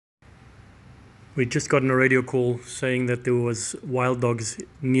We just gotten a radio call saying that there was wild dogs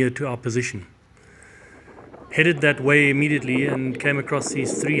near to our position. Headed that way immediately and came across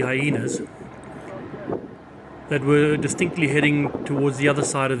these 3 hyenas that were distinctly heading towards the other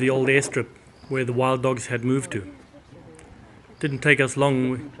side of the old airstrip where the wild dogs had moved to. Didn't take us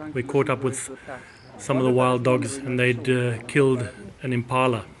long. We caught up with some of the wild dogs and they'd killed an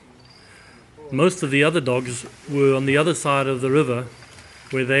impala. Most of the other dogs were on the other side of the river,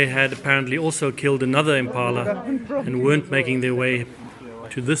 where they had apparently also killed another impala and weren't making their way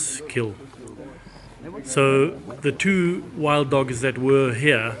to this kill. So the 2 wild dogs that were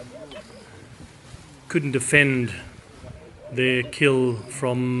here couldn't defend their kill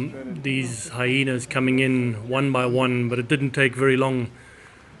from these hyenas coming in one by one, but it didn't take very long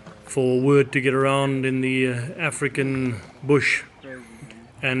for word to get around in the African bush,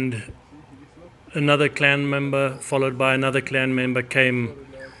 and another clan member followed by another clan member came,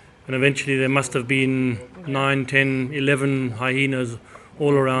 and eventually there must have been 9, 10, 11 hyenas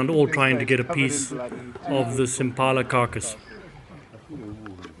all around, all trying to get a piece of this impala carcass.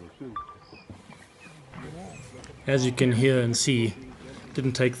 As you can hear and see, it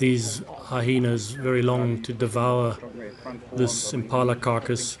didn't take these hyenas very long to devour this impala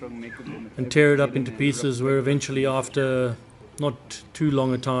carcass and tear it up into pieces, where eventually, after not too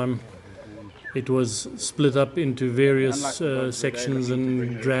long a time, it was split up into various sections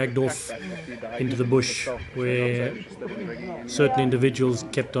and dragged off into the bush, where certain individuals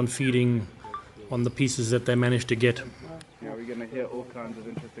kept on feeding on the pieces that they managed to get. Yeah, we're going to hear all kinds of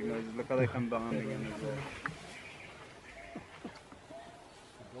interesting noises. Look how they come behind again as well.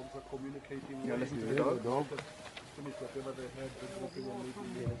 Dogs are communicating. Yeah, listen to the dog.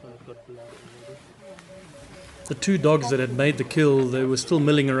 The 2 dogs that had made the kill, they were still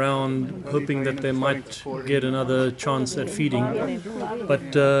milling around, hoping that they might get another chance at feeding.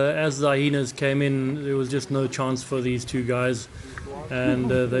 But as the hyenas came in, there was just no chance for these 2 guys. And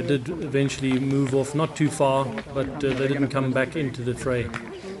they did eventually move off, not too far, but they didn't come back into the fray.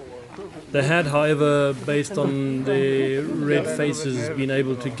 They had, however, based on their red faces, been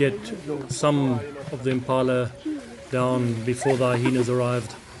able to get some of the impala down before the hyenas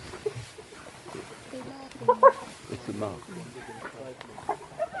arrived. It's a mouth.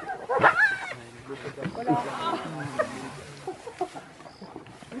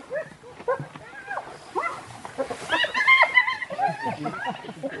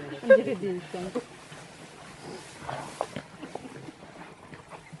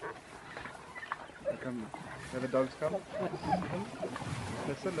 Come. Where the dogs come?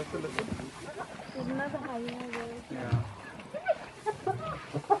 Listen. There's another hyena there. Yeah.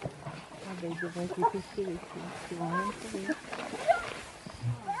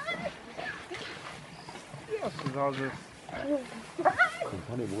 Yes, it's all this.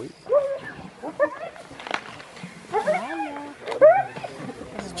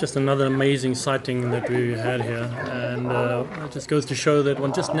 It's just another amazing sighting that we had here, and it just goes to show that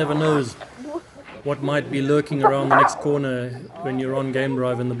one just never knows what might be lurking around the next corner when you're on game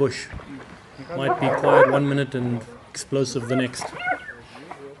drive in the bush. Might be quiet one minute and explosive the next.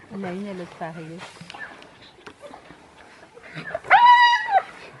 So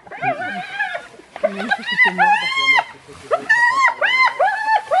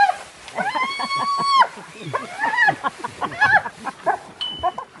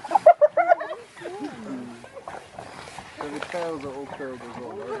the tails are all curled as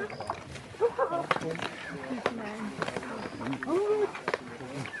well, right?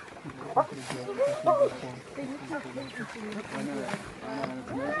 I know. It's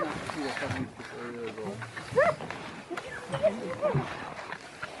amazing to see what's happening to this area as well.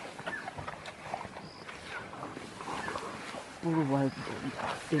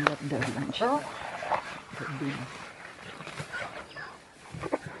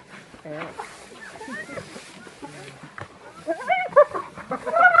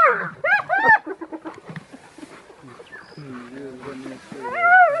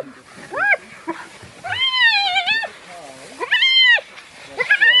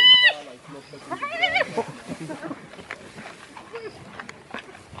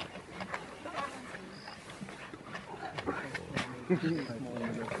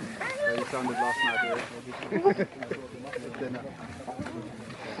 How you sounded last night, yeah? Dinner.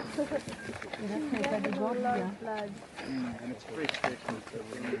 And it's fresh, so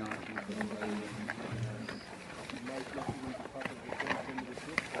really nice.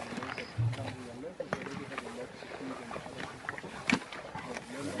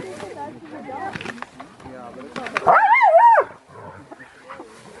 Yeah, but it's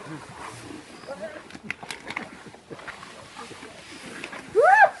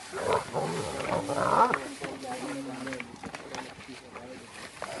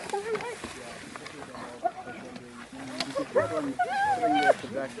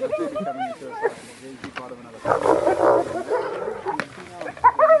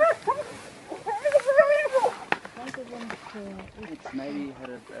It's maybe had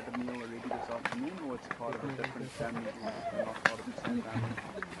a meal already this afternoon, or it's part of a different family, and not part of the same family.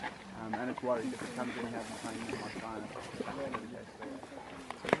 And it's worried if it comes in here and playing with my client.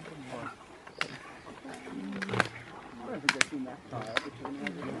 I don't think they've seen that tired, which is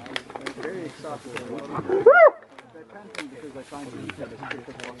amazing. They're very excited. They're panting because they're trying to eat each other as quick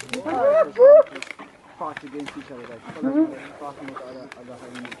as possible. Fight against each other. They're fighting with other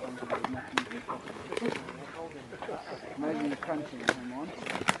hyenas, trying to get as much meat as possible. Imagine the crunching him on.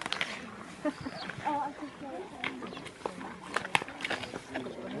 Oh, I can smell it.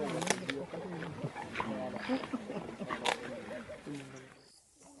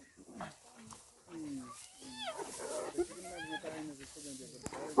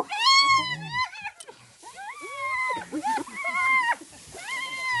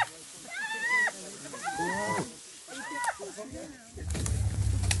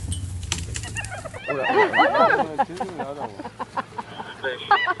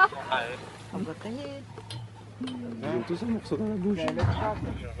 I've got the head. To some of the bush. Okay, let's try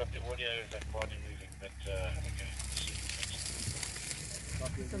You know, got the audio of that body moving, but okay.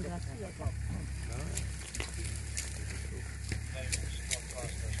 Sono grazie.